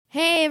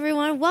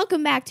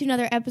welcome back to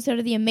another episode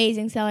of the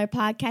Amazing Seller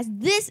Podcast.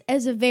 This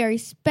is a very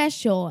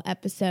special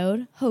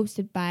episode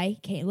hosted by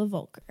Kayla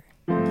Voelker.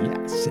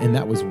 Yes, and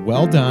that was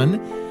well done.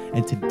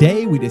 And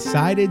today we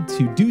decided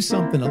to do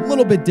something a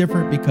little bit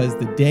different because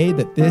the day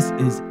that this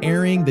is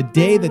airing, the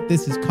day that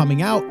this is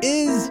coming out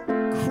is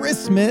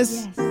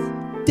Christmas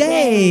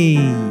Day.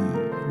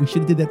 We should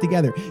have did that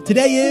together.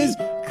 Today is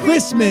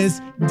Christmas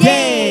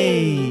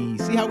Day.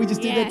 See how we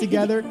just did that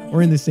together?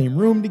 We're in the same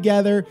room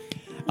together.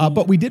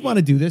 But we did want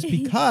to do this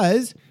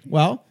because,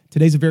 well,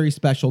 today's a very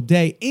special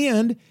day.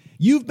 And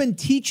you've been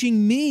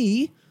teaching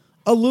me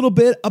a little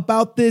bit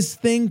about this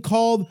thing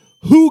called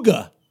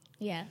hygge.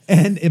 Yes.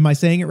 And am I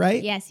saying it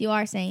right? Yes, you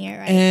are saying it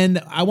right.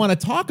 And I want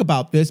to talk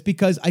about this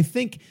because I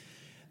think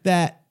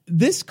that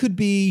this could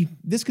be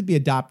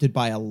adopted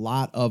by a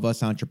lot of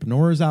us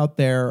entrepreneurs out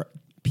there,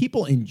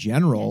 people in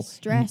general.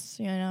 Stress,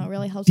 it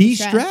really helps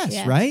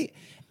de-stress, right?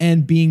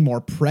 And being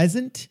more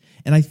present.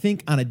 And I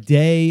think on a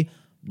day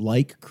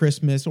like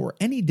Christmas or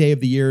any day of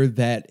the year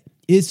that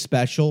is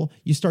special,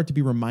 you start to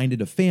be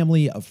reminded of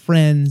family, of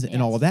friends,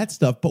 and all of that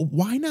stuff. But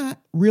why not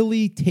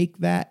really take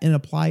that and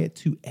apply it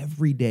to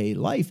everyday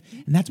life?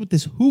 And that's what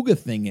this hygge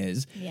thing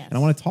is. Yes. And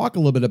I want to talk a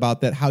little bit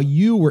about that, how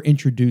you were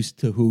introduced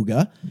to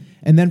hygge.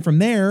 And then from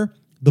there,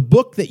 the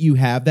book that you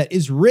have that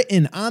is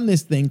written on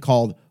this thing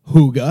called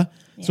hygge.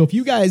 Yes. So if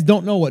you guys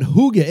don't know what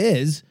hygge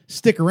is,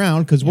 stick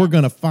around because we're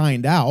going to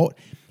find out.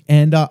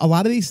 And a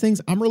lot of these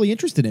things I'm really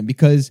interested in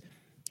because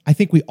I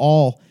think we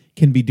all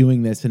can be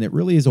doing this, and it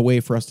really is a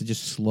way for us to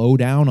just slow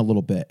down a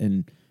little bit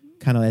and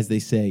kind of, as they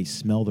say,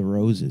 smell the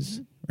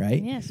roses,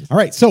 right? Yes. All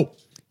right, so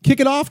kick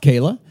it off,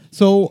 Kayla.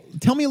 So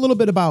tell me a little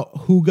bit about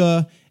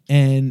hygge,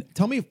 and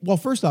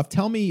first off,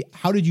 tell me,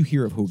 how did you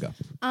hear of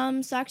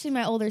hygge? So actually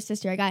my older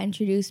sister, I got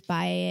introduced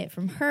by it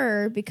from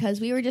her because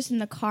we were just in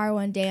the car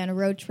one day on a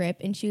road trip,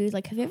 and she was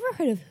like, have you ever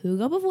heard of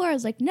hygge before? I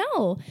was like,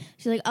 no.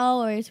 She's like,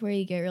 oh, it's where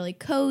you get really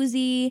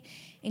cozy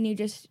and you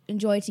just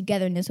enjoy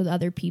togetherness with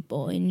other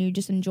people, and you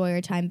just enjoy your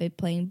time by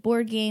playing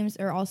board games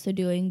or also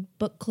doing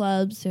book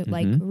clubs, so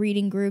like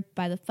reading group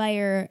by the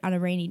fire on a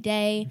rainy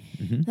day,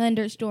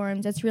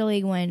 thunderstorms. That's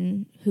really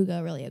when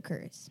hygge really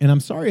occurs. And I'm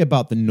sorry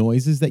about the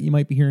noises that you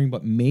might be hearing,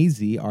 but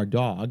Maisie, our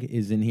dog,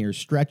 is in here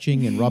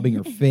stretching and rubbing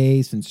her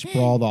face and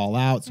sprawled all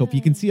out. So if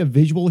you can see a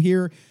visual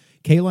here,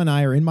 Kayla and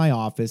I are in my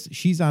office.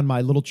 She's on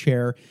my little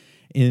chair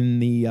in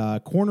the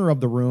corner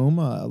of the room,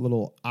 a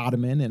little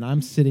ottoman, and I'm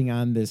sitting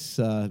on this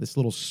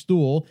little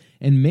stool,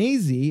 and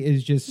Maisie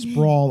is just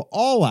sprawled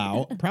all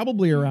out,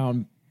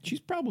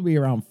 she's probably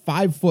around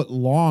 5 foot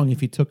long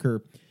if you took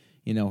her,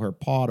 her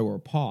paw to her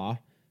paw.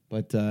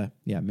 But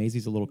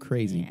Maisie's a little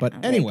crazy.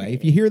 But anyway,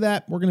 if you hear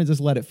that, we're going to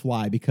just let it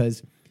fly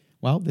because,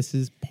 well, this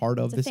is part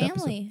of this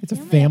episode. It's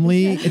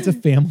a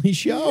family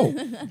show.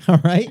 All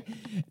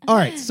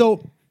right.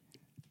 So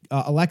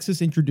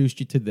Alexis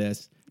introduced you to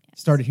this.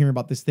 Started hearing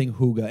about this thing,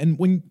 hygge. And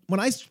when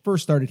I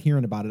first started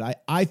hearing about it,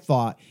 I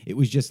thought it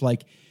was just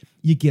like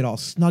you get all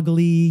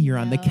snuggly, you're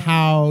on the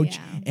couch,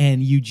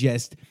 and you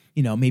just,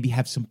 maybe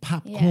have some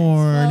popcorn. Yes.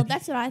 Well,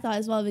 that's what I thought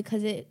as well,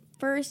 because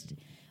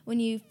when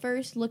you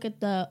first look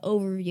at the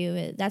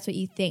overview, that's what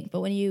you think.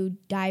 But when you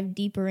dive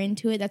deeper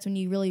into it, that's when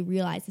you really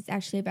realize it's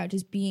actually about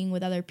just being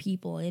with other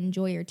people and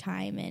enjoy your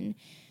time and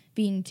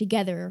being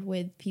together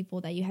with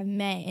people that you have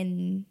met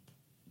in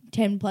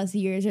 10 plus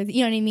years, or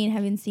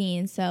haven't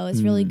seen. So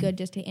it's really good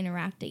just to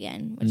interact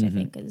again, which I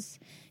think is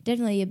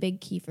definitely a big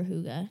key for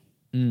hygge.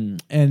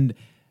 And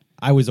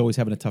I was always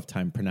having a tough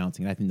time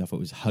pronouncing it. I didn't know if it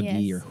was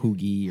huggy or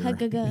hoogie or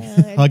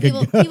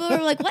hugge. People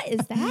were like, what is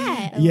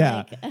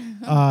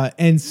that?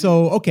 And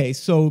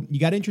so you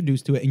got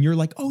introduced to it, and you're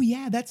like, oh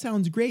yeah, that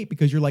sounds great,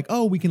 because you're like,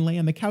 oh, we can lay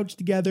on the couch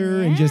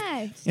together and just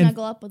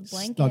snuggle up with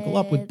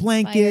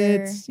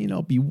blankets,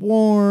 fire. Be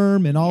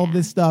warm and all of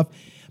this stuff.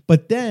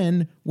 But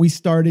then we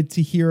started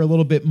to hear a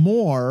little bit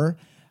more,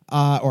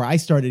 or I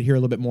started to hear a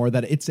little bit more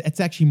that it's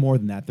actually more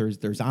than that. There's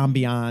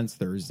ambiance,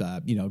 there's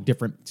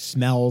different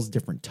smells,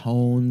 different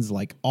tones,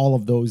 like all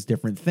of those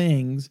different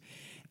things,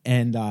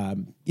 and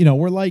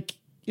we're like,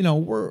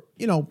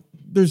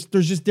 there's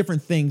just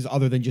different things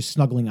other than just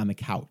snuggling on the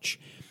couch.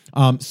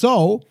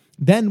 So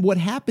then what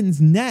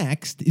happens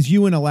next is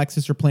you and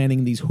Alexis are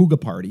planning these hygge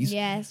parties.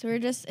 Yes,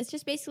 it's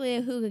just basically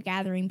a hygge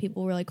gathering,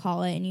 people really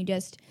call it, and you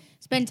just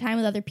spend time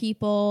with other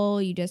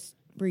people, you just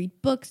read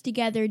books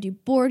together, do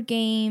board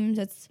games.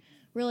 That's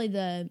really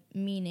the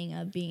meaning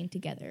of being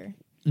together.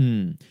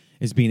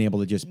 Is being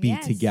able to just be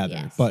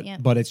together.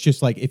 But it's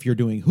just like if you're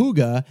doing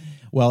hygge,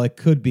 well, it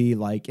could be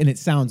like, and it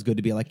sounds good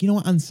to be like,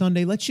 on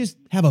Sunday, let's just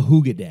have a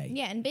hygge day.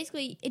 Yeah, and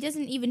basically it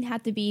doesn't even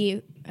have to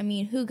be,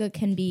 hygge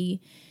can be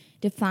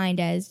defined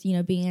as,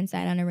 being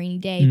inside on a rainy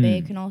day, but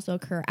it can also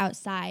occur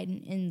outside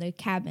in the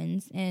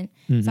cabins. And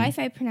so if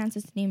I pronounce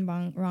his name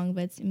wrong,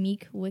 but it's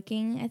Meek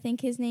Wicking, I think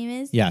his name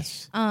is.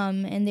 Yes.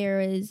 And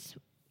there is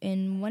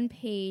in one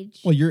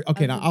page. Well, you're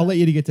okay. Now I'll let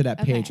you to get to that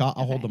page. I'll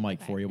hold the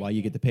mic for you while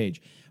you get the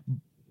page.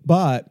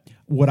 But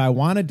what I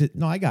wanted to,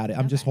 no, I got it.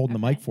 I'm just holding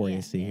the mic for you.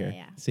 Yeah, See yeah, here.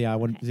 yeah. See,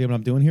 see what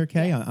I'm doing here,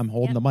 Kay? Yes. I'm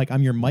holding the mic.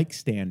 I'm your mic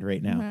stand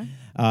right now.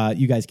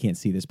 You guys can't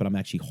see this, but I'm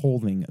actually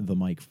holding the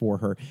mic for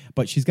her.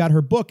 But she's got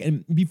her book.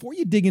 And before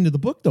you dig into the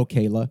book, though,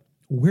 Kayla,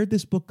 where'd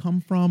this book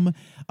come from?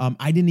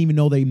 I didn't even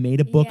know they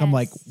made a book. I'm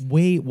like,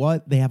 wait,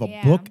 what? They have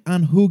a book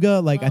on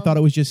hygge? Like, I thought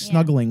it was just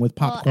snuggling with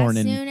popcorn.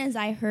 As soon as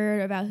I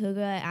heard about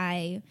hygge,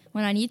 I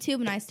went on YouTube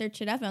and I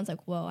searched it up and I was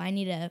like, whoa, I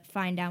need to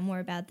find out more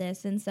about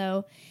this. And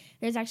so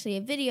there's actually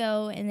a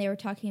video and they were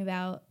talking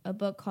about a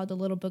book called The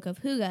Little Book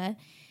of Hygge.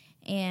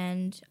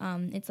 And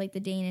it's like the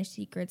Danish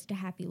Secrets to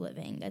Happy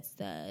Living. That's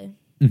the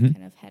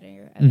kind of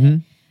header of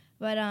it.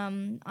 But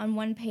on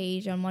one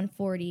page, on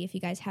 140, if you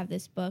guys have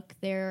this book,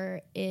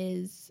 there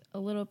is a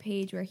little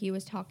page where he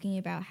was talking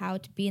about how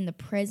to be in the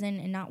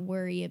present and not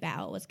worry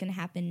about what's going to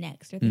happen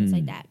next or things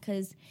like that.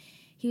 Because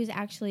he was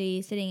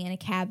actually sitting in a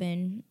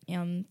cabin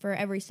for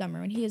every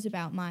summer when he was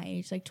about my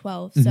age, like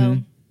 12. So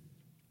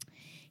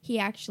he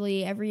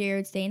actually every year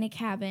would stay in a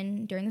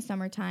cabin during the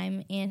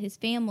summertime, and his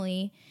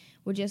family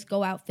would just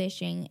go out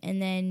fishing.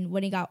 And then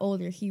when he got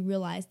older, he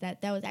realized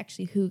that that was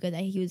actually hygge that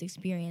he was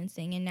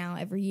experiencing. And now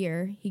every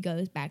year he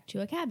goes back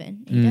to a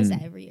cabin. And he does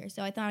that every year.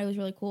 So I thought it was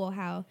really cool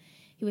how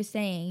he was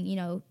saying, you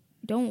know,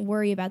 don't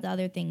worry about the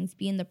other things.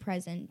 Be in the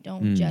present.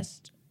 Don't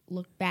just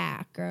look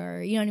back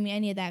or, you know what I mean?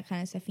 Any of that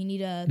kind of stuff. You need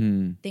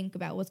to think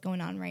about what's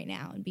going on right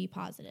now and be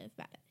positive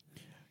about it.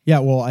 Yeah,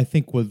 well, I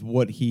think with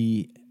what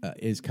he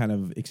is kind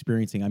of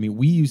experiencing, I mean,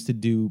 we used to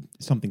do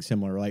something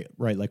similar,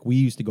 like we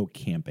used to go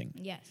camping.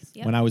 Yes.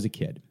 When I was a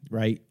kid,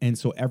 right? And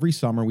so every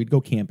summer we'd go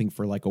camping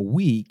for like a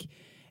week.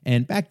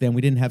 And back then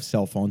we didn't have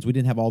cell phones. We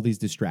didn't have all these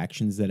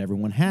distractions that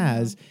everyone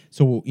has.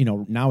 So, you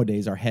know,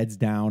 nowadays our head's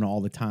down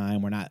all the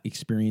time. We're not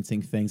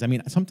experiencing things. I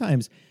mean,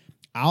 sometimes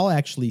I'll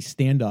actually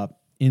stand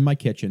up in my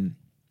kitchen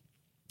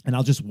and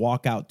I'll just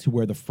walk out to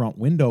where the front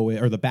window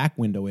or the back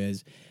window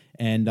is.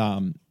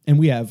 And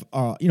we have,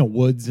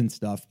 woods and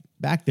stuff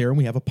back there, and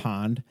we have a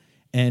pond.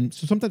 And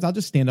so sometimes I'll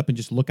just stand up and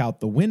just look out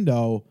the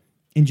window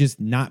and just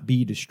not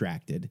be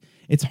distracted.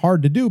 It's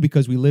hard to do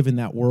because we live in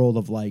that world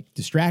of like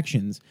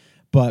distractions.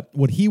 But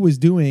what he was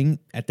doing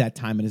at that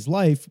time in his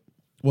life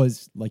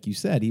was, like you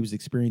said, he was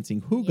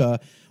experiencing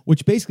hygge,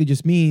 which basically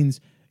just means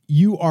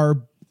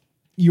you're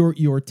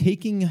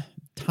taking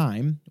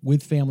time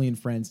with family and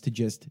friends to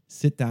just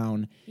sit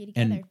down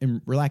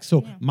and relax.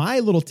 So my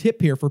little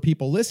tip here for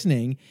people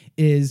listening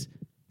is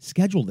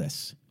schedule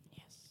this.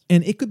 Yes.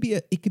 And it could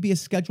be a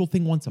scheduled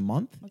thing once a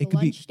month. Like it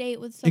could be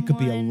date with someone. It could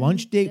be a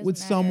lunch date with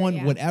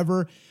someone,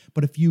 whatever.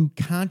 But if you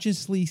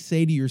consciously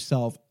say to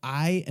yourself,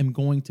 I am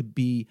going to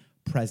be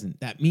present.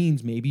 That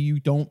means maybe you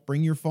don't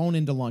bring your phone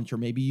into lunch, or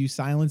maybe you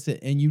silence it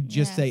and you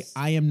just say,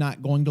 I am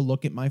not going to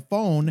look at my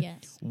phone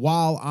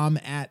while I'm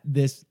at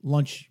this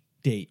lunch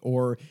date,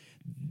 or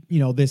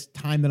this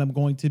time that I'm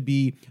going to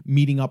be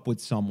meeting up with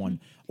someone.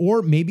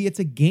 Or maybe it's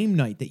a game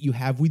night that you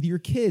have with your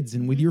kids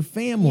and with your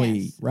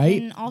family,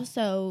 right? And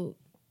also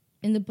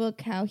in the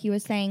book, how he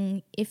was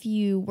saying, if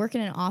you work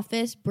in an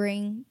office,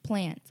 bring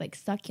plants like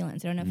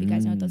succulents. I don't know if you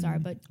guys know what those are,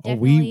 but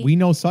definitely. We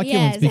know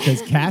succulents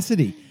because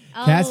Cassidy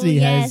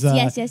has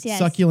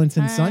succulents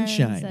and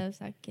sunshine.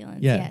 So succulents,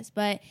 yes.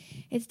 But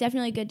it's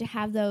definitely good to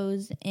have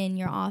those in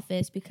your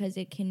office because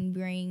it can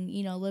bring,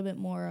 a little bit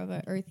more of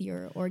an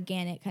earthier,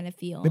 organic kind of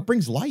feel. It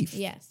brings life.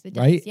 Yes, it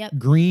does. Right? Yep.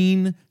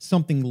 Green,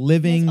 something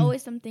living. There's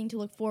always something to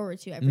look forward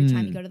to every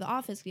time you go to the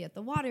office. You get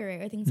the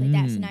water or things like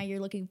that. So now you're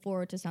looking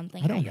forward to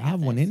something. I don't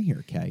have one in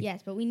here, Kay.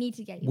 Yes, but we need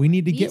to get you We one.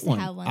 need to get one.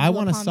 I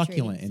want a palm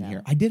succulent tree, in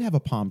here. I did have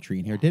a palm tree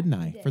in here, didn't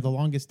I? For the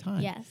longest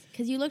time. Yes,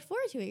 because you looked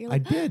forward to it. You're I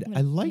like, did.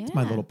 I liked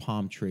my little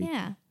palm tree.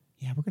 Yeah.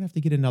 Yeah, we're going to have to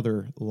get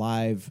another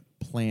live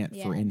plant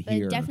for in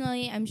here. But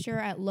definitely, I'm sure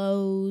at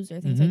Lowe's or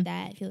things like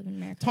that, if you live in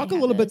America. Talk a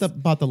little bit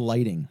about the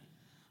lighting.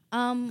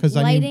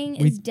 Lighting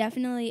is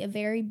definitely a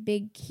very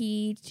big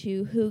key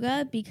to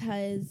hygge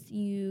because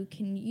you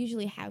can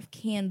usually have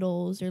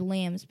candles or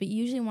lamps, but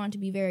you usually want it to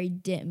be very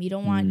dim. You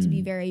don't want it to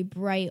be very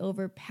bright,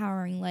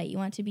 overpowering light. You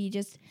want it to be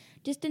just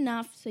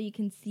enough so you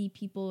can see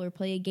people or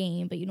play a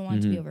game, but you don't want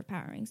it to be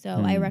overpowering.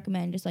 So I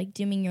recommend just like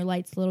dimming your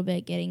lights a little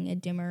bit, getting a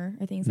dimmer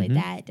or things like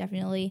that.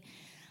 Definitely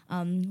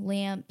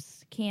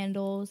lamps,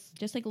 candles,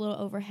 just like a little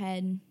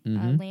overhead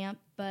lamp.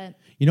 But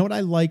you know what I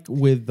like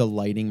with the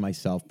lighting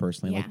myself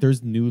personally? Like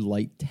there's new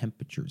light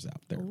temperatures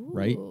out there,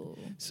 right?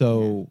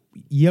 So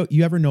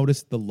you ever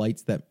notice the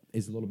lights that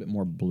is a little bit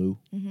more blue?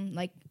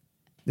 Like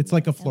it's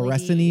like a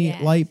fluorescent-y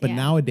light, but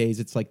nowadays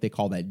it's like they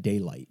call that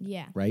daylight.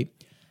 Yeah. Right?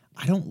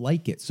 I don't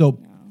like it.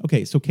 So,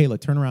 okay, so Kayla,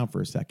 turn around for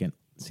a second.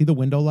 See the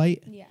window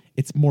light? Yeah.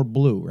 It's more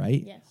blue,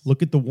 right? Yes.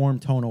 Look at the warm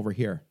tone over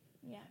here.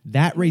 Yeah.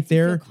 That right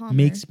there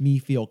makes me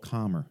feel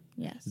calmer.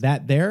 Yes.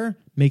 That there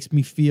makes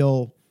me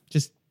feel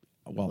just,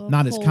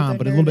 not as calm,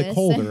 but a little bit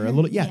colder. A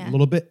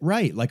little bit,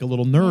 right, like a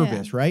little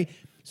nervous, right?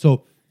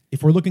 So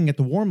if we're looking at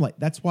the warm light,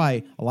 that's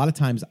why a lot of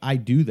times I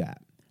do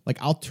that. Like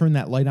I'll turn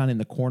that light on in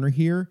the corner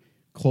here,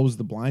 close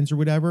the blinds or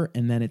whatever,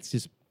 and then it's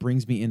just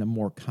brings me in a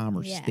more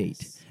calmer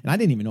state. And I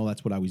didn't even know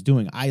that's what I was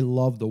doing. I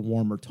love the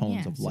warmer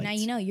tones of lights. So now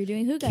you know you're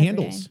doing hygge.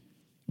 Candles.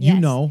 You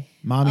Yes. know,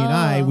 Mommy and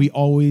I, Oh, we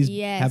always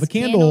Yes, have a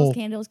candle.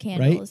 Candles.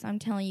 right? I'm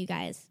telling you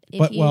guys. If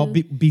But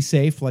you, be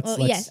safe. Let's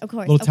yes, of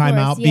course, little of time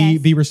course, out. yes.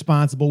 Be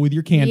responsible with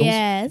your candles.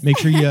 Yes. Make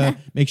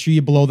sure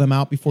you blow them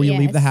out before you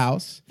leave the Yes.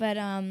 house. But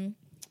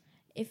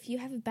if you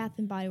have a Bath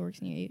and Body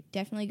Works near you,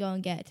 definitely go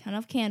and get a ton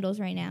of candles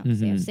right now. So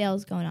they have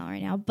sales going on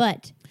right now.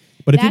 But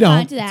if you back on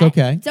don't, to that, it's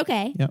okay. It's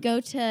okay. Yep.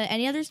 Go to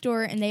any other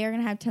store, and they are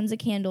going to have tons of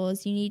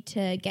candles. You need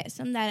to get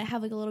some that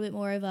have like a little bit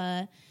more of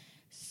a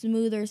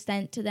smoother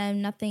scent to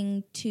them.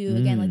 Nothing too,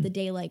 again, like the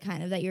daylight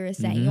kind of that you were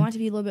saying. You want it to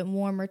be a little bit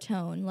warmer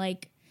tone.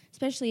 Like,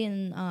 especially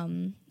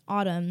in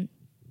autumn,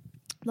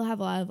 they'll have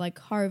a lot of like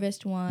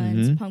harvest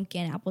ones,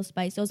 pumpkin, apple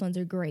spice. Those ones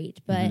are great.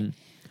 But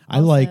I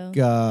like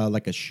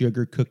a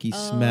sugar cookie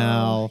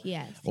smell.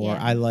 yes, Or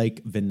yeah. I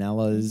like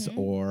vanillas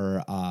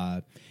or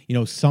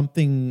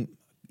something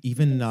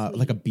even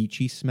like a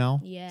beachy smell.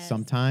 Yes.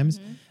 Sometimes.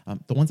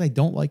 The ones I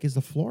don't like is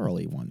the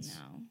florally ones.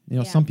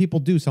 No. Some people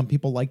do. Some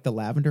people like the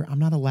lavender. I'm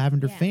not a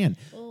lavender fan.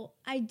 Well,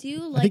 I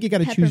do I like think you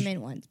gotta choose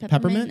peppermint ones.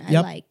 peppermint? I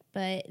Yep. like,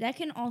 but that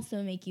can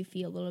also make you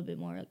feel a little bit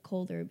more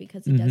colder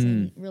because it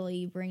doesn't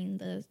really bring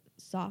the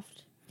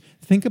soft.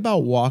 Think about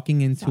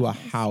walking into a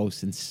Softness.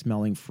 house and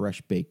smelling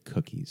fresh baked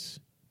cookies.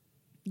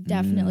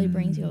 Definitely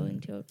brings you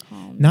into a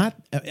calm. Not,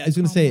 I was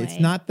going to say, it's way.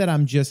 not that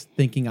I'm just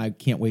thinking I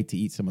can't wait to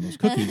eat some of those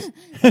cookies.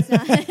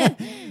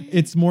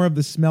 It's more of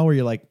the smell where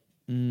you're like,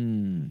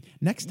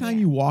 Next time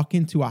you walk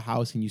into a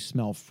house and you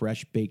smell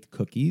fresh baked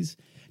cookies,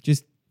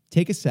 just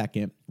take a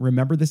second,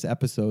 remember this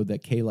episode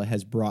that Kayla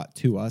has brought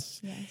to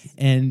us,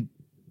 and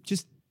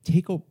just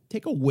take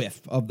a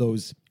whiff of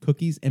those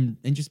cookies and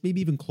just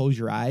maybe even close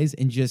your eyes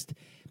and just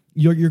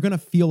you're going to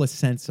feel a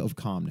sense of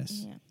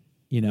calmness. Yeah.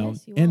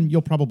 Yes, you and will.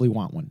 you'll probably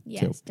want one too.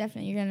 Yes,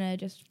 definitely. You're gonna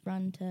just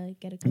run to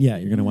get a cookie. Yeah,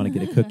 you're going to want to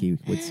get a cookie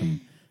with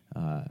some,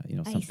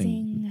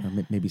 something, Icing.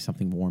 or maybe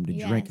something warm to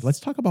drink. Yes. Let's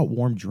talk about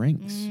warm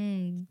drinks.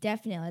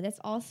 Definitely.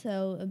 That's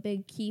also a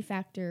big key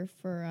factor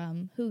for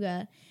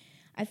hygge.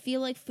 I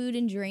feel like food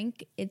and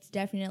drink, it's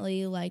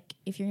definitely like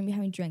if you're going to be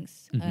having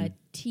drinks,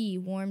 tea,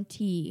 warm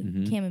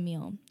tea,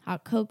 chamomile,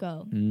 hot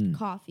cocoa,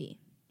 coffee.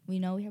 We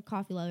know we have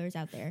coffee lovers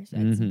out there, so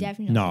it's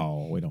definitely...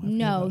 No, we don't have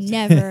No, any of those.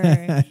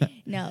 never.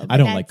 No. I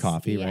don't like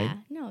coffee, right?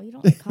 No, you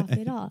don't like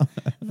coffee at all.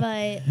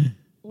 But,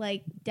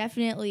 like,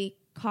 definitely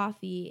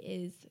coffee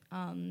is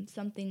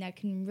something that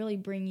can really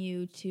bring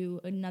you to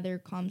another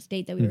calm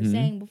state that we were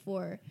saying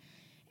before.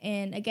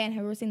 And, again,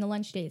 how we were saying the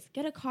lunch days.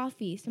 Get a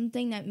coffee,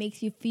 something that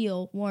makes you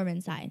feel warm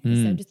inside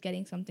instead of just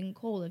getting something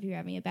cold if you're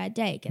having a bad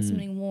day. Get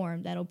something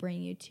warm that'll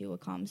bring you to a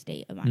calm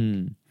state of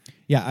mind.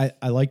 Yeah,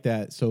 I like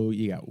that. So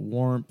you got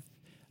warmth.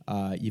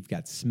 You've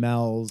got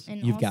smells.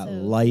 And you've also, got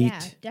light. Yeah,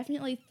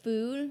 definitely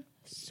food.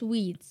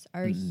 Sweets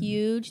are a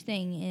huge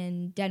thing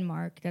in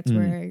Denmark. That's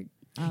where.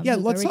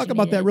 Let's talk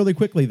about that really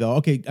quickly, though.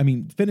 Okay, I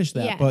mean, finish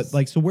that. Yes. But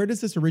like, so where does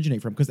this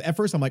originate from? Because at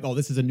first I'm like, oh,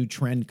 this is a new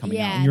trend coming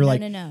out, and you're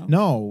like,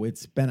 no,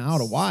 it's been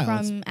out a while.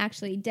 From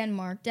actually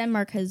Denmark.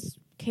 Denmark has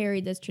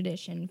carried this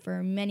tradition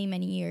for many,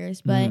 many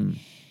years, but.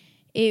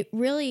 It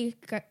really,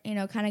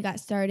 kind of got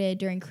started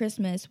during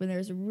Christmas when there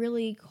was a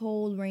really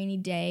cold, rainy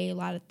day, a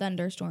lot of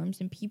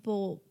thunderstorms, and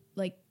people,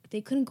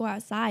 they couldn't go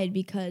outside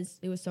because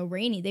it was so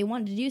rainy. They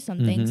wanted to do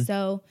something,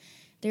 so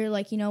they're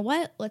like, you know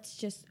what? Let's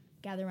just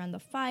gather around the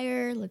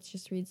fire. Let's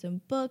just read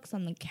some books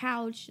on the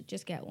couch,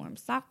 just get warm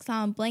socks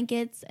on,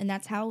 blankets, and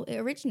that's how it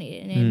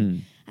originated.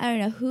 And I don't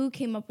know who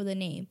came up with the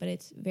name, but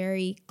it's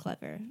very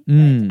clever.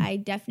 But I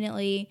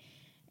definitely...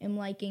 am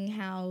liking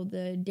how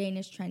the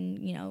Danish trend,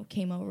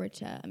 came over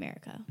to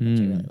America, which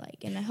I really like,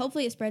 and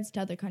hopefully it spreads to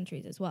other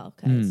countries as well.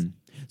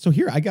 So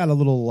here I got a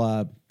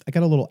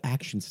little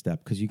action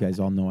step because you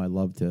guys all know I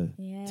love to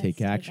take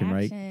action,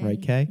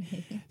 right, Kay?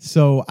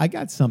 So I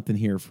got something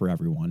here for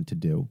everyone to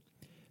do.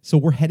 So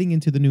we're heading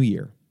into the new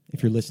year.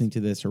 If you're listening to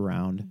this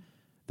around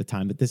the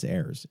time that this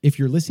airs, if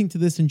you're listening to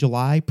this in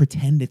July,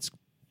 pretend it's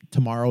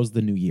tomorrow's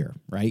the new year,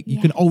 right? You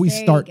can always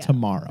start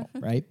tomorrow,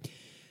 right?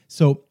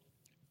 So.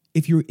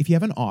 If you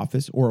have an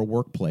office or a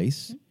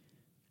workplace,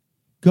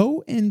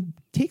 go and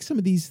take some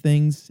of these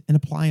things and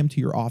apply them to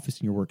your office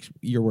and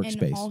your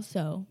workspace. And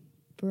also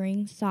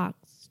bring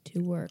socks to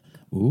work.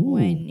 Ooh.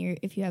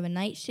 If you have a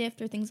night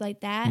shift or things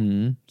like that,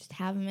 just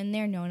have them in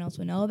there. No one else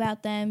will know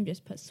about them.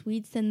 Just put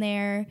sweets in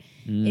there.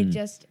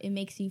 It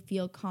makes you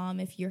feel calm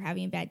if you're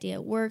having a bad day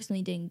at work,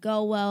 something didn't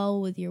go well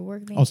with your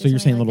workmates. Oh, so you're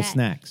saying like little that.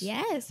 snacks?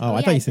 Yes. Oh,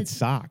 I thought you said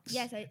socks.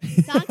 Yes,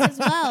 socks as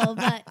well.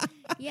 But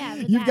yeah,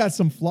 you've got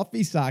some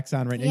fluffy socks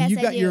on right now. Yes, You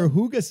got I do. your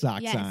hygge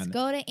socks yes, on.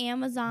 Go to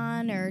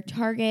Amazon or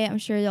Target. I'm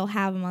sure they'll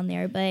have them on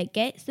there. But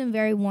get some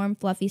very warm,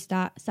 fluffy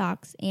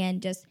socks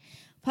and just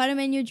put them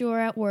in your drawer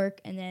at work.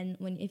 And then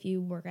if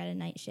you work at a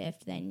night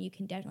shift, then you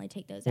can definitely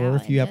take those out. Or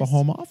if you have a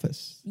home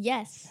office.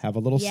 Yes. Have a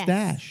little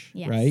stash,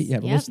 yes. right? You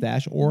have a little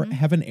stash or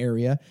have an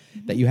area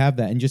that you have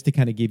that. And just to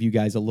kind of give you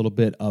guys a little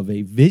bit of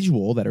a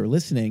visual that are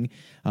listening,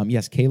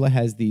 yes, Kayla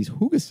has these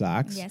hygge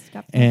socks. Yes,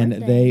 got for and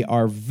birthday. they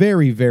are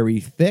very, very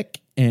thick.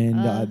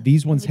 And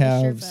these ones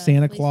have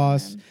Santa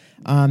Claus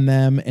on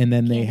them. And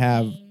then they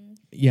have,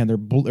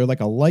 they're like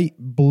a light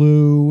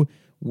blue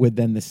with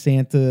then the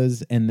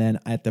Santas, and then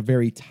at the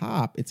very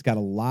top, it's got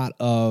a lot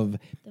of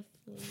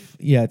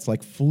it's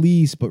like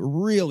fleece, but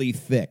really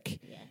thick.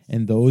 Yes.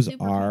 And those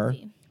Super are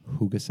comfy.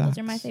 Hygge socks.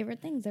 Those are my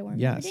favorite things. I wear them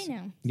Yes. every day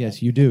now.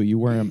 Yes, you do. You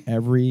wear them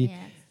Yes.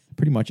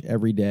 pretty much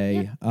every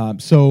day.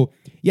 So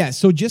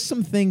just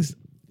some things.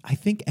 I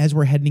think as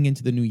we're heading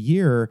into the new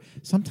year,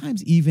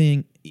 sometimes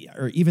even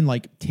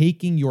like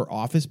taking your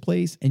office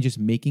place and just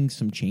making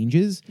some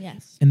changes,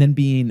 Yes. and then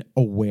being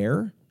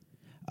aware,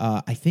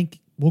 I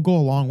think will go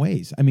a long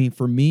ways. I mean,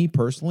 for me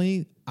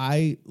personally,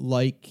 I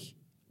like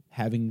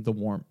having the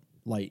warm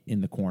light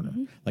in the corner.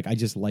 Like I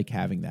just like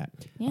having that.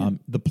 Yeah.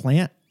 The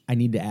plant, I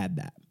need to add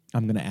that.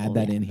 I'm going to add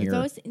that in here. There's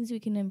always things we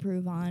can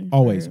improve on.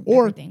 Always. For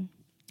Or everything.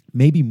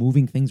 maybe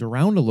moving things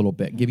around a little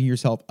bit, giving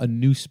yourself a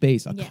new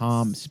space, a Yes.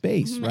 calm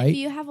space, If right?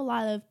 you have a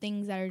lot of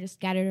things that are just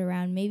scattered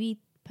around, maybe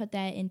put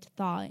that into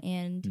thought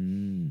and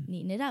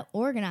neaten it up,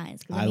 organize.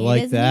 I it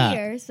like is that.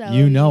 Neater, so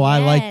I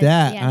like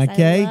that. Yes,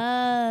 okay.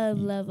 I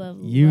love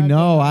You love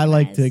know, being I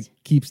like to organized.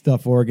 keep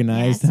stuff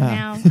organized. Yes, huh?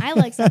 now I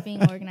like stuff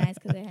being organized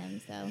because of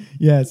him. So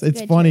Yes,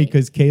 it's good funny trait.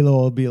 because Kayla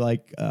will be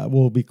like,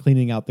 we'll be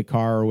cleaning out the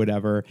car or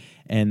whatever,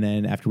 and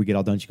then after we get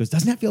all done, she goes,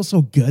 "Doesn't that feel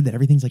so good that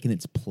everything's like in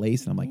its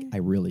place?" And I'm like, "I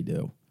really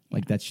do."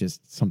 Like that's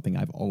just something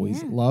I've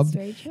always Yeah, loved, it's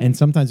very true. and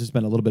sometimes it's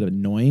been a little bit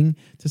annoying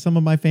to some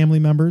of my family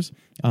members.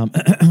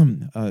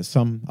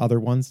 Some other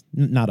ones,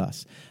 not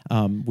us.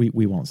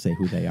 We won't say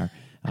who they are,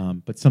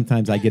 but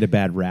sometimes I get a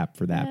bad rap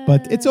for that.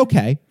 But it's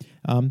okay.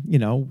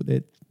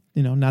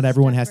 Not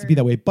everyone has to be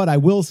that way. But I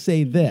will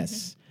say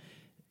this: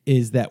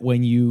 is that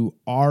when you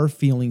are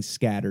feeling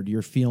scattered,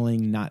 you're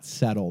feeling not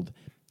settled.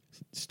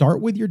 Start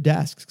with your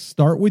desk.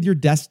 Start with your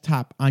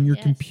desktop on your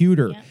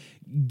computer. Yep.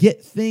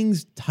 Get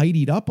things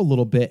tidied up a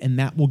little bit, and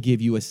that will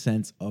give you a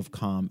sense of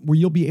calm where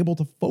you'll be able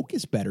to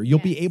focus better. You'll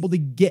be able to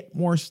get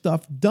more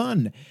stuff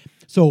done.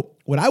 So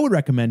what I would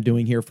recommend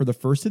doing here for the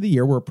first of the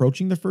year, we're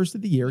approaching the first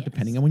of the year,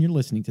 depending on when you're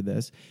listening to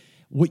this,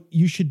 what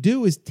you should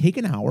do is take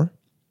an hour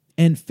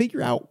and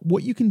figure out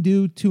what you can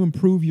do to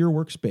improve your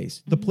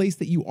workspace, the place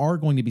that you are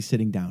going to be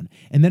sitting down.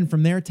 And then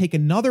from there, take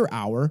another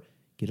hour.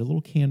 Get a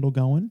little candle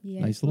going,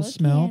 nice little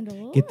smell.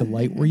 Candle. Get the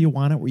light where you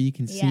want it, where you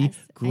can see. Yes,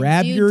 Grab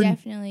I do your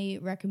definitely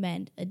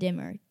recommend a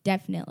dimmer.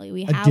 Definitely,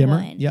 we have dimmer,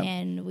 one, yep.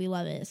 and we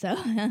love it. So,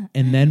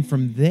 and then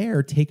from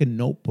there, take a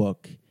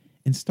notebook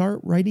and start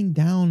writing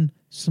down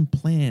some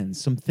plans,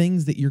 some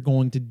things that you're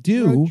going to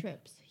do. road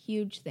trips,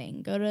 huge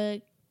thing. Go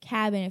to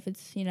cabin if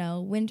it's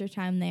winter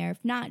time there. If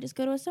not, just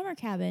go to a summer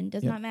cabin.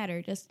 Does not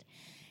matter. Just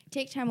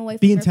take time away from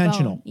Be your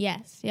intentional. phone.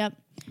 Yes. Yep.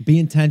 Be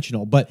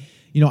intentional. But,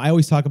 I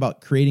always talk about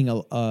creating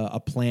a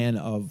plan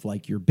of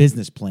like your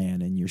business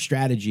plan and your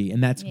strategy,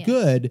 and that's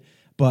good.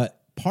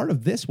 But part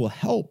of this will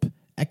help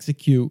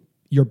execute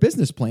your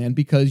business plan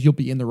because you'll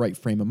be in the right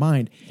frame of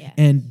mind. Yes.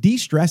 And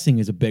de-stressing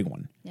is a big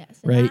one.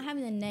 Yes. And right? not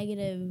having a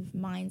negative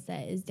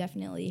mindset is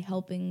definitely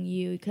helping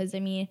you because,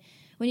 when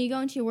you go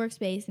into your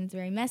workspace and it's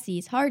very messy,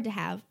 it's hard to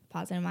have a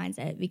positive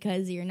mindset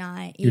because you're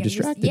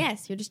distracted.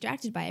 You're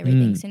distracted by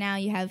everything. So now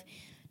you have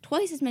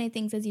twice as many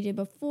things as you did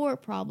before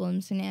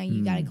problems. So now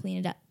you got to clean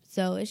it up.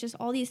 So it's just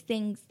all these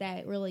things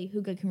that really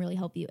Hygge can really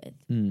help you with.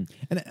 And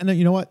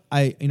you know what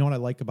I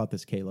like about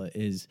this, Kayla,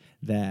 is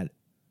that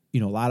a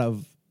lot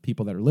of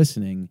people that are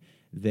listening,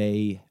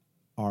 they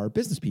are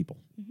business people,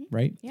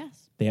 right?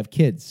 Yes. They have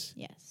kids.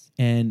 Yes.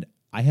 And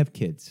I have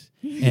kids.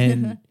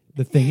 And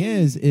the thing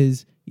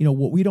is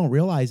what we don't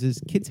realize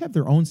is kids have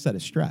their own set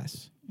of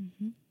stress.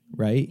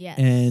 Right? Yes.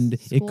 And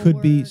it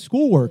could be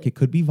schoolwork, it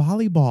could be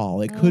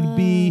volleyball, it could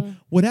be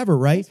whatever,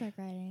 right?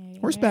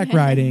 Horseback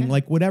riding,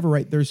 like whatever,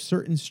 right? There's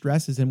certain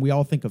stresses, and we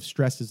all think of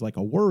stress as like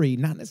a worry,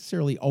 not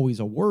necessarily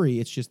always a worry.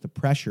 It's just the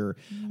pressure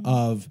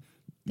of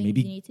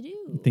maybe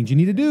things you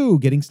need to do,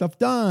 getting stuff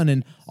done,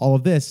 and all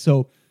of this.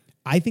 So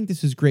I think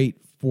this is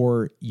great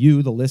for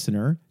you, the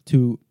listener,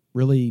 to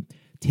really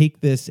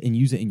take this and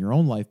use it in your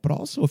own life. But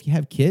also, if you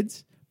have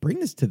kids, bring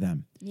this to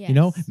them.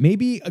 Yes.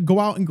 Maybe go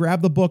out and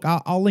grab the book.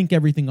 I'll link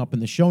everything up in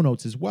the show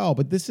notes as well.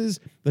 But this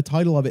is the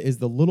title of it is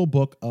The Little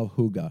Book of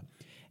Hygge.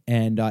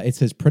 And it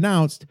says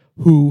pronounced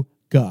Hygge,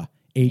 Hooga,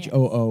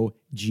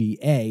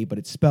 but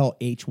it's spelled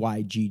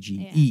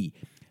Hygge.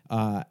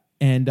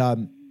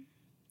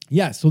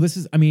 So this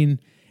is,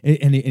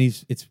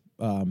 it's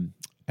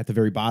at the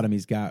very bottom,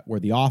 he's got where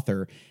the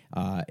author,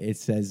 it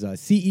says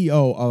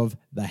CEO of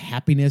the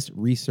Happiness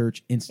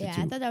Research Institute.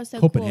 Yeah, I thought that was so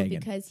Copenhagen.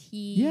 cool because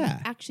he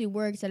actually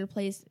works at a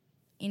place,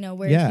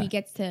 where he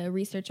gets to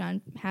research on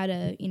how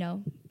to,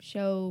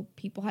 show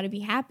people how to be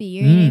happy.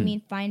 You know what I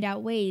mean? Find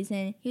out ways.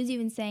 And he was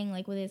even saying,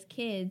 like, with his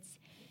kids,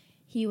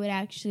 he would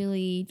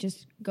actually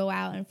just go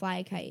out and fly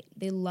a kite.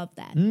 They love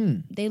that.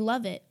 They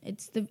love it.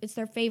 It's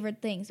their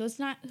favorite thing. So it's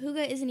not,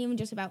 Hygge isn't even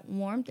just about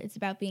warmth. It's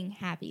about being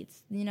happy.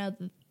 It's,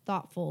 the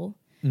thoughtful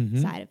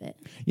side of it.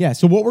 Yeah.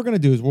 So what we're going to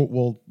do is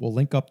we'll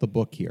link up the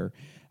book here.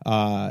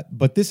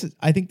 But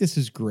I think this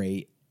is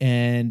great.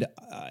 And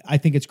I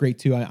think it's great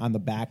too. On the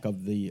back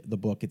of the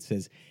book, it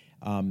says,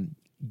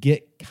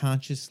 get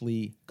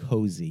consciously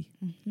cozy.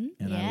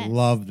 And I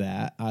love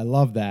that.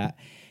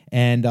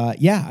 And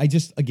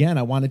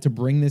I wanted to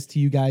bring this to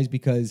you guys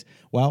because,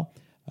 well,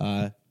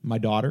 my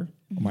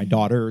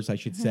daughters, I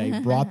should say,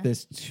 brought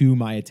this to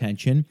my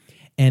attention.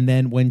 And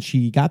then when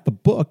she got the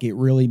book, it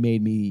really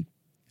made me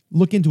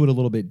look into it a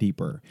little bit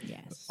deeper.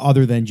 Yes.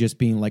 Other than just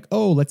being like,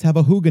 oh, let's have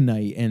a hygge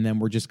night, and then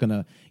we're just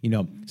gonna,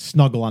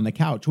 snuggle on the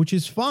couch, which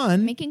is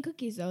fun. Making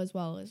cookies though as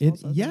well.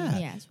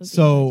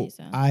 So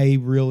I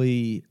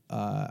really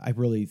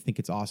think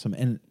it's awesome,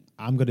 and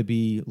I'm going to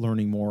be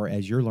learning more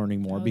as you're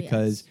learning more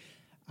because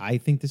I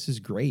think this is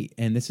great,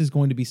 and this is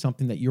going to be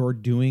something that you're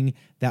doing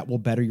that will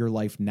better your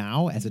life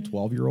now as a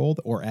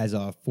 12-year-old or as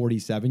a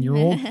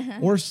 47-year-old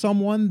or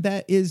someone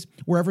that is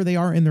wherever they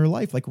are in their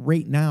life. Like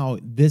right now,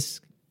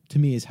 this to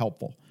me is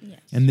helpful. Yes.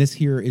 And this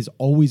here is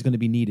always going to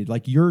be needed.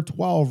 Like you're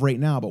 12 right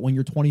now, but when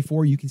you're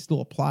 24, you can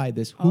still apply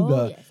this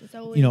hygge,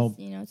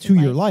 to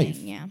your life.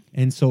 Thing, yeah.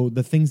 And so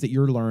the things that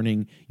you're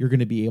learning, you're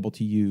going to be able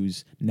to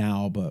use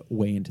now, but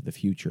way into the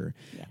future.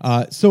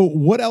 Yes. So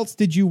what else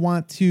did you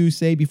want to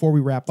say before we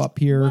wrap up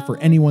here for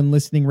anyone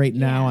listening right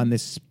now on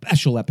this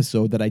special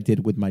episode that I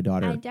did with my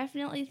daughter? I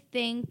definitely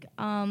think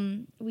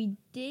we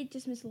did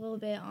just miss a little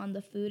bit on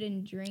the food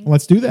and drink.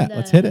 Let's do that.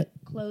 Let's hit it.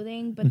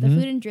 Clothing, but the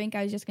food and drink,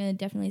 I was just going to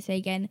definitely say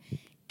again,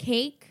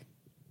 cake,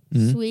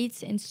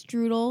 sweets, and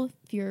strudel.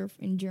 If you're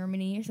in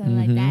Germany or something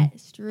like that,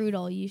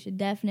 strudel, you should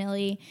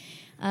definitely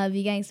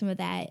be getting some of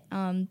that.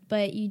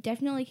 But you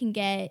definitely can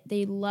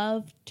they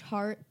love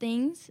tart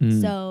things.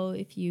 So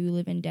if you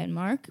live in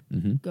Denmark,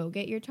 go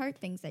get your tart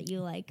things that you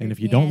like. And if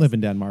you don't live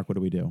in Denmark, what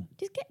do we do?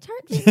 Just get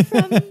tart things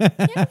from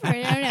Denmark.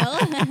 I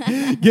don't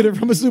know. Get it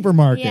from a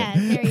supermarket. Yeah,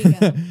 there you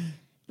go.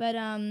 But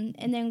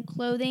and then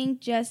clothing,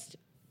 just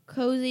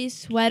cozy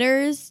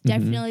sweaters,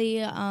 definitely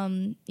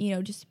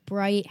just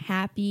bright,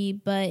 happy.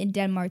 But in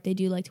Denmark they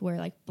do like to wear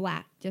like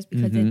black just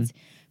because it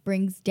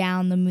brings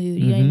down the mood,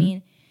 you know what I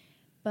mean?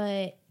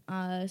 But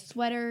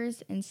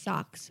sweaters and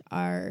socks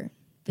are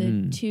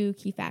the two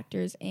key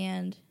factors,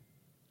 and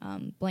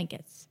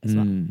blankets as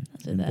well.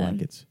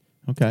 Blankets.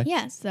 Okay.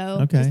 Yeah,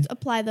 so just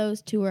apply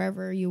those to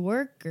wherever you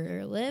work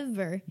or live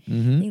or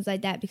things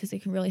like that, because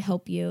it can really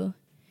help you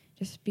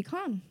just be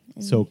calm.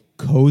 So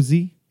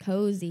cozy,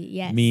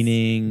 yes.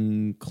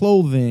 Meaning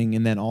clothing,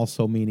 and then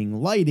also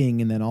meaning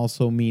lighting, and then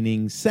also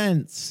meaning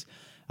scents.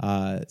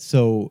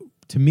 So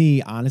to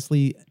me,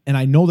 honestly, and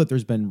I know that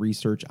there's been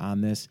research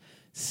on this,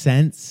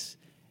 scents,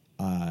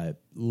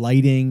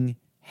 lighting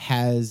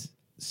has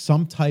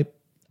some type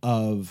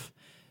of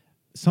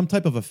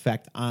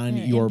effect on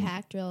your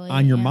impact, really,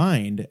 on your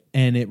mind,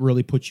 and it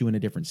really puts you in a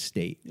different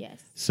state. Yes.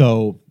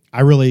 So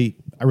I really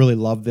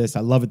love this.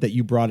 I love it that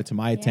you brought it to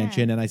my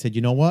attention, and I said,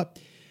 you know what?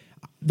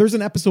 There's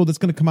an episode that's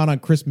going to come out on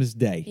Christmas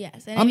Day.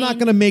 Yes, I'm not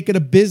going to make it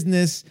a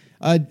business.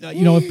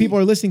 If people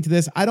are listening to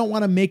this, I don't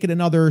want to make it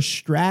another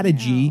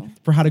strategy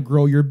for how to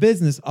grow your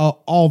business.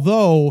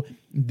 Although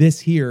this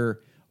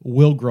here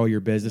will grow your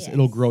business. Yes.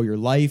 It'll grow your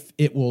life.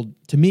 It will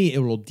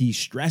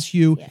de-stress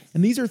you. Yes.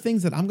 And these are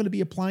things that I'm going to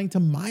be applying to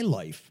my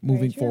life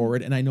moving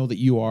forward. And I know that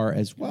you are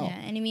as well. Yeah,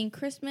 and I mean,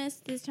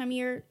 Christmas this time of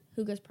year,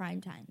 hygge's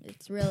prime time.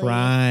 It's really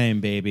prime,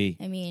 baby.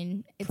 I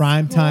mean, it's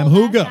prime time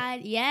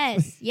hygge.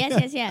 Yes.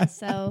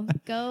 So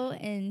go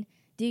and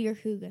do your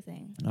hygge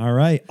thing. All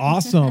right.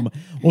 Awesome.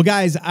 Well,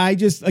 guys, I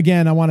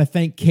want to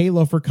thank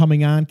Kayla for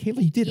coming on.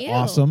 Kayla, you did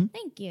awesome.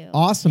 Thank you.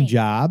 Awesome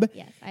job.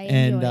 Yes, I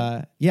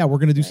enjoyed it. We're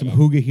going to do some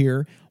hygge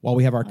here while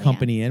we have our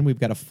company in. We've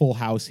got a full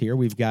house here.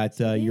 We've got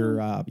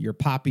your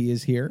Poppy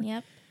is here.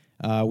 Yep.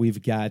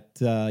 We've got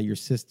your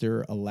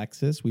sister,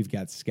 Alexis. We've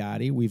got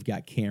Scotty. We've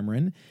got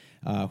Cameron,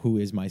 who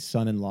is my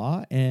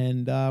son-in-law.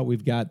 And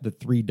we've got the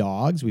 3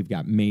 dogs. We've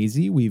got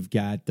Maisie. We've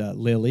got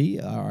Lily,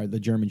 the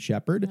German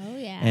Shepherd. Oh,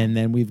 yeah. And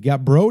then we've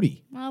got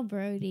Brody. Oh,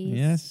 Brody.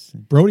 Yes.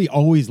 Brody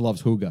always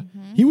loves hygge.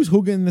 He was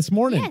hygging this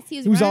morning. Yes, he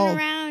was running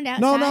around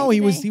outside. No,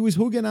 he was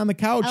hygging on the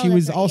couch. He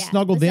was all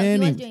snuggled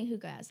in. He was doing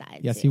hygge outside.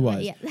 Yes, he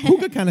was. Yeah.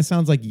 Hygge kind of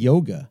sounds like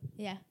yoga.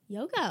 Yeah.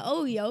 Yoga.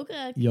 Oh,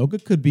 yoga. Yoga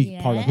could be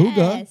part of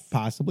hygge,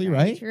 possibly,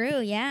 right? True,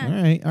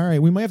 yeah. All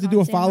right. We might have to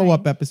do a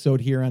follow-up episode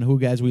here on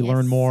hygge as we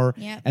learn more,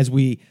 as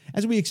we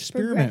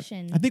experiment.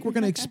 I think we're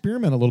going to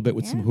experiment a little bit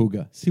with some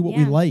hygge, see what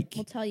we like.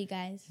 We'll tell you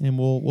guys. And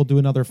we'll do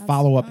another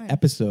follow-up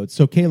episode.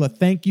 So, Kayla,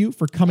 thank you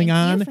for coming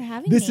on. Thank you for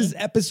having this me. is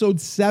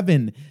episode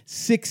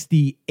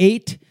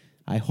 768.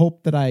 I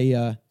hope that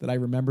I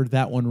remembered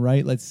that one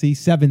right. Let's see,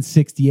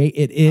 768.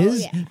 It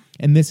is. Oh, yeah.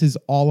 And this is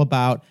all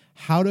about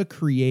how to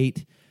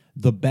create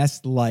the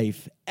best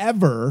life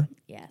ever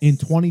in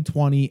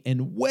 2020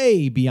 and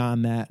way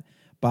beyond that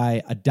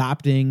by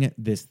adopting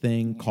this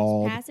thing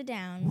called pass it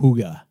down.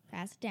 Hygge.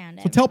 Pass it down.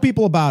 So tell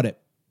people about it.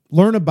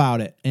 Learn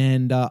about it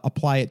and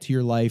apply it to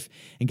your life.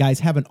 And guys,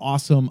 have an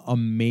awesome,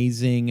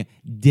 amazing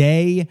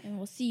day. And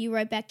we'll see you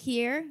right back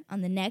here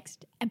on the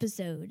next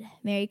episode.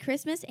 Merry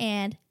Christmas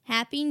and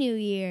Happy New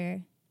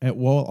Year.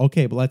 Well,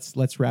 okay, but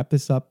let's wrap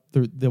this up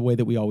the way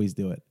that we always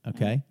do it.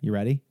 Okay, you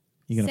ready?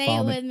 You gonna Say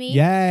follow it with me.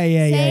 Yeah.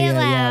 Say it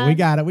loud.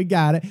 We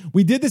got it.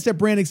 We did this at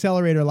Brand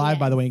Accelerator Live,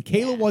 by the way, and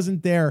Kayla Yeah.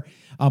 wasn't there,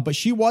 but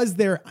she was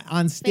there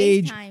on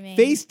stage,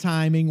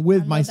 FaceTiming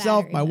with On low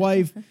myself, battery my mode.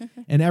 wife,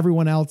 and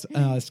everyone else.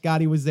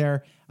 Scotty was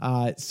there.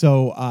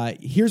 So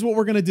here's what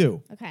we're gonna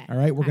do. Okay. All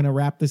right, we're gonna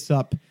wrap this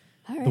up.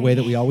 All The way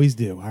that right. we always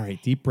do. All right,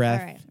 deep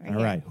breath. All right, right All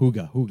here. right,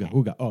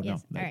 hooga. Oh,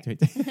 Yes, no. all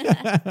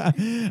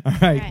right. All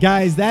right,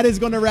 guys, that is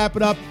going to wrap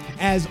it up.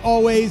 As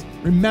always,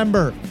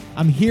 remember,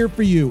 I'm here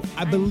for you.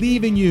 I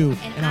believe in you,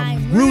 and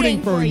I'm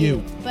rooting for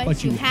you.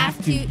 But you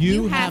have to.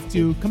 You have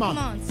to. Come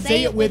on.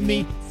 Say it with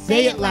me.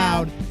 Say it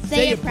loud.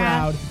 Say it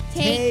proud.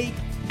 Take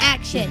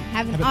action.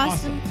 Have an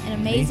awesome and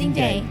amazing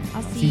day.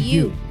 I'll see See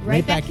you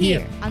right back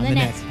here on the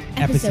next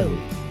episode.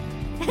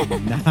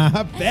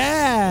 Not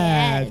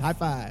bad. Yes. High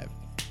five.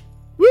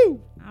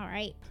 Woo! All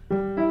right.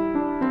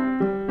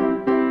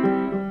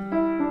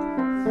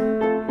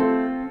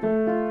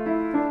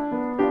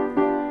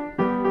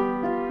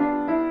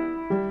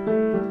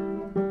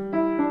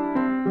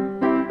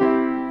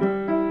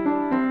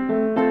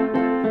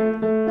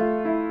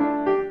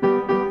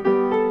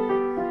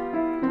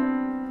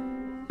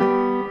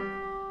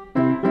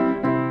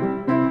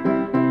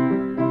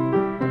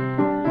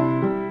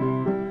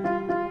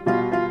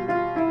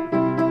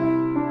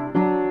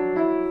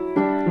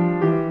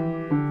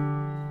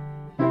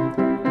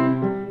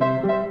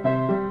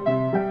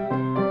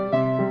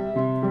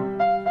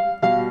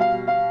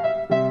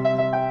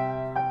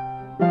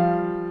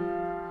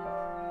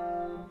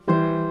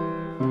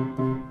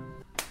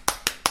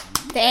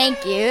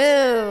 Thank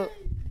you.